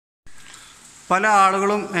പല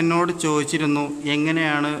ആളുകളും എന്നോട് ചോദിച്ചിരുന്നു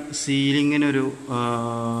എങ്ങനെയാണ് സീലിങ്ങിനൊരു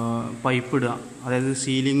പൈപ്പ് ഇടുക, അതായത്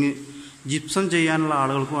സീലിംഗ് ജിപ്സം ചെയ്യാനുള്ള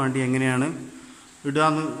ആളുകൾക്ക് വേണ്ടി എങ്ങനെയാണ് ഇടുക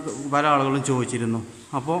എന്ന് പല ആളുകളും ചോദിച്ചിരുന്നു.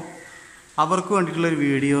 അപ്പോൾ അവർക്ക് വേണ്ടിയിട്ടുള്ളൊരു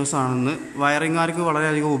വീഡിയോസാണെന്ന്. വയറിങ്ങാർക്ക്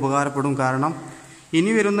വളരെയധികം ഉപകാരപ്പെടും. കാരണം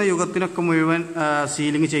ഇനി വരുന്ന യുഗത്തിനൊക്കെ മുഴുവൻ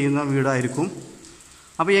സീലിംഗ് ചെയ്യുന്ന വീടായിരിക്കും.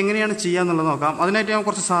 അപ്പോൾ എങ്ങനെയാണ് ചെയ്യുക എന്നുള്ളത് നോക്കാം. അതിനായിട്ട് ഞാൻ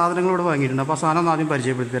കുറച്ച് സാധനങ്ങൾ ഇവിടെ വാങ്ങിയിട്ടുണ്ട്. അപ്പോൾ ആ സാധനം ഒന്ന് ആദ്യം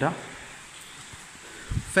പരിചയപ്പെടുത്തി തരാം.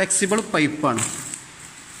 ഫ്ലെക്സിബിൾ പൈപ്പാണ്.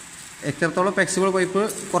 എത്രത്തോളം ഫ്ലെക്സിബിൾ പൈപ്പ്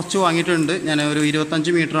കുറച്ച് വാങ്ങിയിട്ടുണ്ട്. ഞാൻ ഒരു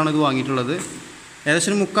 25 മീറ്ററാണ് ഇത് വാങ്ങിയിട്ടുള്ളത്.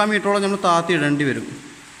 ഏകദേശം 3/4 മീറ്ററോളം നമ്മൾ താത്തി ഇടേണ്ടി വരും.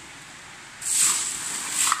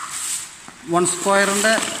 1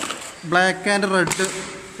 സ്ക്വയറിൻ്റെ black and red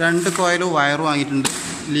 2 coil wire വാങ്ങിയിട്ടുണ്ട്.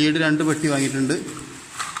 ലീഡ് 2 പെട്ടി വാങ്ങിയിട്ടുണ്ട്.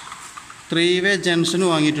 3-വേ ജംഗ്ഷൻ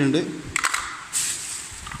വാങ്ങിയിട്ടുണ്ട്.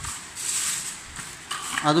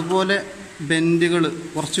 അതുപോലെ ബെൻഡുകൾ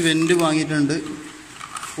കുറച്ച് ബെൻഡ് വാങ്ങിയിട്ടുണ്ട്.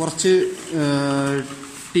 കുറച്ച്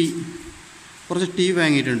ടീ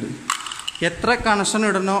വാങ്ങിയിട്ടുണ്ട്. എത്ര കണക്ഷൻ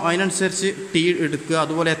ഇടണോ അതിനനുസരിച്ച് ടീ എടുക്കുക.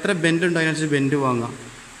 അതുപോലെ എത്ര ബെൻഡ് ഉണ്ടോ അതിനനുസരിച്ച് ബെൻഡ് വാങ്ങുക.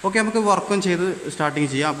 ഓക്കെ, നമുക്ക് വർക്കും ചെയ്ത് സ്റ്റാർട്ടിങ്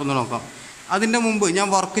ചെയ്യാം. അപ്പോൾ ഒന്ന് നോക്കാം. അതിൻ്റെ മുമ്പ് ഞാൻ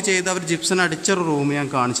വർക്ക് ചെയ്ത് അവർ ജിപ്സൺ അടിച്ചൊരു റൂം ഞാൻ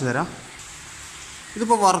കാണിച്ചു തരാം.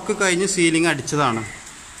 ഇതിപ്പോൾ വർക്ക് കഴിഞ്ഞ് സീലിംഗ് അടിച്ചതാണ്.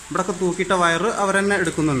 ഇവിടെയൊക്കെ തൂക്കിയിട്ട വയർ അവർ തന്നെ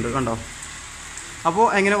എടുക്കുന്നുണ്ട്, കണ്ടോ. അപ്പോൾ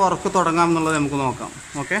എങ്ങനെ വർക്ക് തുടങ്ങാം എന്നുള്ളത് നമുക്ക് നോക്കാം.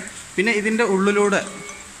 ഓക്കെ, പിന്നെ ഇതിൻ്റെ ഉള്ളിലൂടെ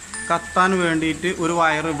കത്താൻ വേണ്ടിയിട്ട് ഒരു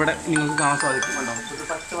വയർ ഇവിടെ നിങ്ങൾക്ക് കാണാൻ സാധിക്കും, കണ്ടോ. ഒരു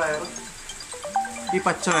പച്ച വയർ, ഈ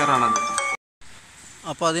പച്ച വയറാണത്.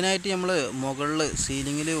 അപ്പോൾ അതിനായിട്ട് നമ്മൾ മുകളിൽ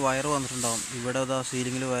സീലിങ്ങിൽ വയർ വന്നിട്ടുണ്ടാകും. ഇവിടെ അതാ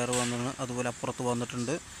സീലിങ്ങിൽ വയർ വന്നിട്ടുണ്ട്. അതുപോലെ അപ്പുറത്ത്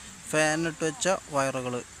വന്നിട്ടുണ്ട് ഫാനിട്ട് വെച്ച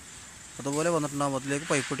വയറുകൾ അതുപോലെ വന്നിട്ടുണ്ടാകും. അതിലേക്ക്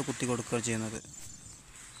പൈപ്പിട്ട് കുത്തി കൊടുക്കുകയാണ് ചെയ്യുന്നത്.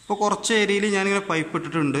 ഇപ്പോൾ കുറച്ച് ഏരിയയിൽ ഞാനിങ്ങനെ പൈപ്പ്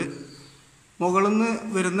ഇട്ടിട്ടുണ്ട്. മുകളിൽ നിന്ന്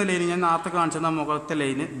വരുന്ന ലൈന് ഞാൻ നേരത്തെ കാണിച്ചത് മുകളിലത്തെ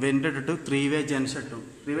ലൈന് ബെൻഡ് ഇട്ടിട്ട് 3-വേ ജംഗ്ഷൻ ഇട്ടു.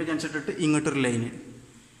 3-വേ ജംഗ്ഷൻ ഇട്ടിട്ട് ഇങ്ങോട്ടൊരു ലൈന്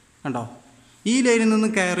കണ്ടോ. ഈ ലൈനിൽ നിന്ന്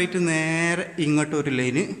കയറിയിട്ട് നേരെ ഇങ്ങോട്ടൊരു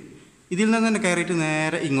ലൈന്, ഇതിൽ നിന്ന് തന്നെ കയറിയിട്ട്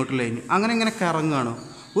നേരെ ഇങ്ങോട്ട് ലൈന്, അങ്ങനെ ഇങ്ങനെ കറങ്ങുകയാണ്.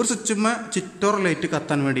 ഒരു സ്വിച്ചുമ്മ ചുറ്റോർ ലൈറ്റ്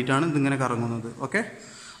കത്താൻ വേണ്ടിയിട്ടാണ് ഇതിങ്ങനെ കറങ്ങുന്നത്. ഓക്കെ,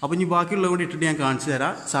 അപ്പോൾ ഇനി ബാക്കിയുള്ളത് കൂടി ഇട്ടിട്ട് ഞാൻ കാണിച്ചു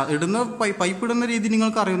തരാം. ഇടുന്ന പൈപ്പ് ഇടുന്ന രീതി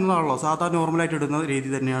നിങ്ങൾക്ക് അറിയുന്നതാണല്ലോ. സാധാരണ നോർമലായിട്ട് ഇടുന്ന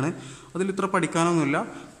രീതി തന്നെയാണ്. അതിൽ ഇത്ര പഠിക്കാനൊന്നുമില്ല.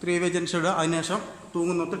 3-വേ ജംഗ്ഷൻ ഇടുക. അതിനുശേഷം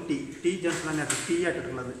തൂങ്ങുന്നത് ടീ ജംഗ്ഷൻ തന്നെയാണ് ടീ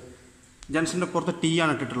ആയിട്ടിട്ടുള്ളത്. ജംഗ്ഷൻ്റെ പുറത്ത് ടീ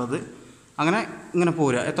ആണ് ഇട്ടിട്ടുള്ളത്. അങ്ങനെ ഇങ്ങനെ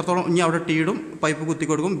പോരുക. എത്രത്തോളം ഇനി അവിടെ ടീടും പൈപ്പ് കുത്തി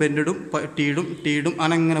കൊടുക്കും, ബെൻഡിടും ടീടും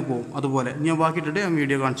അങ്ങനെ ഇങ്ങനെ പോകും. അതുപോലെ ഞാൻ ബാക്കി ഇട്ടിട്ട് ഞാൻ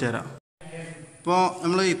വീഡിയോ കാണിച്ചു തരാം. ഇപ്പോൾ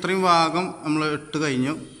നമ്മൾ ഇത്രയും ഭാഗം നമ്മൾ ഇട്ട്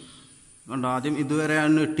കഴിഞ്ഞു, കണ്ടോ. ആദ്യം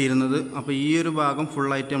ഇതുവരെയാണ് ഇട്ടിരുന്നത്. അപ്പോൾ ഈ ഒരു ഭാഗം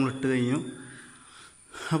ഫുള്ളായിട്ട് നമ്മൾ ഇട്ട് കഴിഞ്ഞു.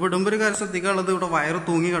 അപ്പോൾ ഇടുമ്പോൾ ഒരു കാര്യം ശ്രദ്ധിക്കാനുള്ളത്, ഇവിടെ വയർ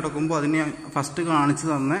തൂങ്ങി കിടക്കുമ്പോൾ അതിന് ഞാൻ ഫസ്റ്റ് കാണിച്ചു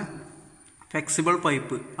തന്നെ ഫ്ലെക്സിബിൾ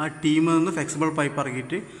പൈപ്പ്, ആ ടീമിൽ നിന്ന് ഫ്ലെക്സിബിൾ പൈപ്പ്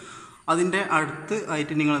ഇറക്കിയിട്ട് അതിൻ്റെ അടുത്ത്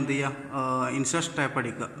ആയിട്ട് നിങ്ങൾ എന്ത് ചെയ്യുക, ഇൻസുലേഷൻ ടാപ്പ്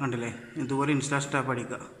അടിക്കുക. കണ്ടില്ലേ, ഇതുപോലെ ഇൻസുലേഷൻ ടാപ്പ്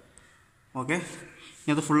അടിക്കുക. ഓക്കെ,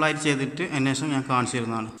 ഇനി അത് ഫുള്ളായിട്ട് ചെയ്തിട്ട് അതിനുശേഷം ഞാൻ കാണിച്ചു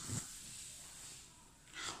തരുന്നതാണ്.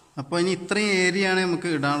 അപ്പോൾ ഇനി ഇത്രയും ഏരിയയാണ് നമുക്ക്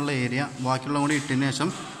ഇടാനുള്ള ഏരിയ. ബാക്കിയുള്ള കൂടി ഇട്ടതിന് ശേഷം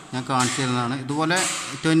ഞാൻ കാണിച്ചു തരുന്നതാണ്. ഇതുപോലെ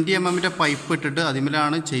 20 mm പൈപ്പ് ഇട്ടിട്ട്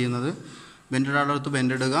അതിമേലാണ് ചെയ്യുന്നത്. ബെൻഡിടാളടുത്ത്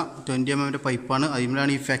ബെൻഡിടുക. 20 mm പൈപ്പാണ്.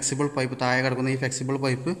 അതിമേലാണ് ഈ ഫ്ലെക്സിബിൾ പൈപ്പ് താഴെ കിടക്കുന്ന ഈ ഫ്ലെക്സിബിൾ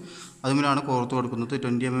പൈപ്പ് അതിമേലാണ് കോർത്ത് കൊടുക്കുന്നത്.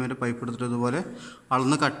 20 mm പൈപ്പ് എടുത്തിട്ട് ഇതുപോലെ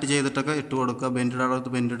അളന്ന് കട്ട് ചെയ്തിട്ടൊക്കെ ഇട്ട് കൊടുക്കുക.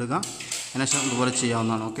 ബെൻഡിടാളടുത്ത് ബെൻഡിടുക. അതിനുശേഷം ഇതുപോലെ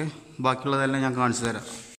ചെയ്യാവുന്നതാണ്. ഓക്കെ, ബാക്കിയുള്ളതെല്ലാം ഞാൻ കാണിച്ചു തരാം.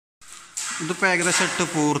 ഇതിപ്പോൾ ഏകദേശം ഇട്ട്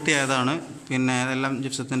പൂർത്തിയായതാണ്. പിന്നെ അതെല്ലാം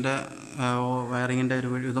ജിപ്സത്തിൻ്റെ വയറിങ്ങിൻ്റെ ഒരു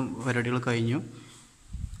വിധം പരിപാടികൾ കഴിഞ്ഞു.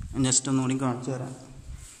 ജസ്റ്റ് ഒന്നുകൂടി കാണിച്ചു തരാം.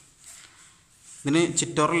 ഇതിന്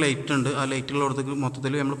ചുറ്റോറ ലൈറ്റ് ഉണ്ട്. ആ ലൈറ്റുള്ളടത്തേക്ക്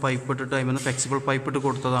മൊത്തത്തിൽ നമ്മൾ പൈപ്പ് ഇട്ടിട്ട് അതിൽ നിന്ന് ഫ്ലെക്സിബിൾ പൈപ്പ് ഇട്ട്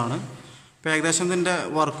കൊടുത്തതാണ്. ഇപ്പോൾ ഏകദേശം ഇതിൻ്റെ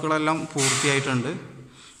വർക്കുകളെല്ലാം പൂർത്തിയായിട്ടുണ്ട്.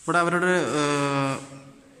 ഇവിടെ അവരുടെ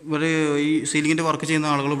ഈ സീലിങ്ങിൻ്റെ വർക്ക് ചെയ്യുന്ന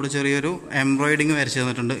ആളുകൾ ഇവിടെ ചെറിയൊരു എംബ്രോയിഡിങ് വരച്ച്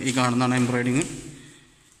തന്നിട്ടുണ്ട്. ഈ കാണുന്നതാണ് എംബ്രോയിഡിങ്.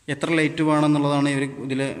 എത്ര ലൈറ്റ് വേണമെന്നുള്ളതാണ് ഇവർ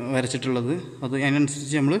ഇതിൽ വരച്ചിട്ടുള്ളത്. അത്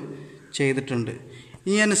അതിനനുസരിച്ച് നമ്മൾ ചെയ്തിട്ടുണ്ട്.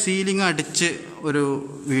 ഇനി ഞാൻ സീലിംഗ് അടിച്ച് ഒരു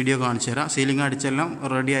വീഡിയോ കാണിച്ചു തരാം. സീലിംഗ് അടിച്ചെല്ലാം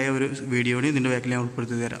റെഡിയായ ഒരു വീഡിയോ ഇതിൻ്റെ ബാക്കിൽ ഞാൻ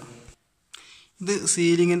ഉൾപ്പെടുത്തി തരാം. ഇത്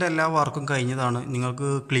സീലിങ്ങിൻ്റെ എല്ലാ വർക്കും കഴിഞ്ഞതാണ്. നിങ്ങൾക്ക്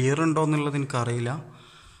ക്ലിയർ ഉണ്ടോ എന്നുള്ളത് എനിക്കറിയില്ല.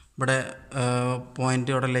 ഇവിടെ പോയിൻ്റ്,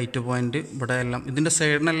 ഇവിടെ ലൈറ്റ് പോയിൻ്റ്, ഇവിടെ എല്ലാം ഇതിൻ്റെ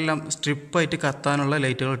സൈഡിനെല്ലാം സ്ട്രിപ്പായിട്ട് കത്താനുള്ള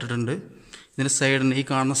ലൈറ്റുകൾ ഇട്ടിട്ടുണ്ട്. ഇതിൻ്റെ സൈഡിന്, ഈ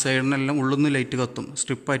കാണുന്ന സൈഡിനെല്ലാം ഉള്ളിൽ നിന്ന് ലൈറ്റ് കത്തും,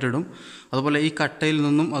 സ്ട്രിപ്പായിട്ടിടും. അതുപോലെ ഈ കട്ടയിൽ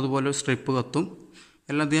നിന്നും അതുപോലെ സ്ട്രിപ്പ് കത്തും.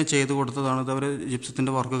 എല്ലാം ഇത് ഞാൻ ചെയ്ത് കൊടുത്തതാണ്. ഇതവർ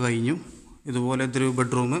ജിപ്സത്തിൻ്റെ വർക്ക് കഴിഞ്ഞു. ഇതുപോലെ ഇതൊരു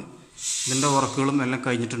ബെഡ്റൂം, ഇതിൻ്റെ വർക്കുകളും എല്ലാം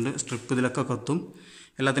കഴിഞ്ഞിട്ടുണ്ട്. സ്ട്രിപ്പ് ഇതിലൊക്കെ കത്തും.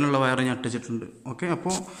 എല്ലാത്തിനുള്ള വയർ ഞാൻ ഇട്ടിട്ടുണ്ട്. ഓക്കെ,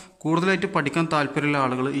 അപ്പോൾ കൂടുതലായിട്ട് പഠിക്കാൻ താല്പര്യമുള്ള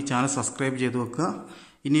ആളുകൾ ഈ ചാനൽ സബ്സ്ക്രൈബ് ചെയ്ത് വെക്കുക.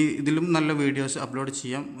 ഇനി ഇതിലും നല്ല വീഡിയോസ് അപ്ലോഡ്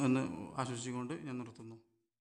ചെയ്യാം എന്ന് ആശംസിച്ചുകൊണ്ട് ഞാൻ നിർത്തുന്നു.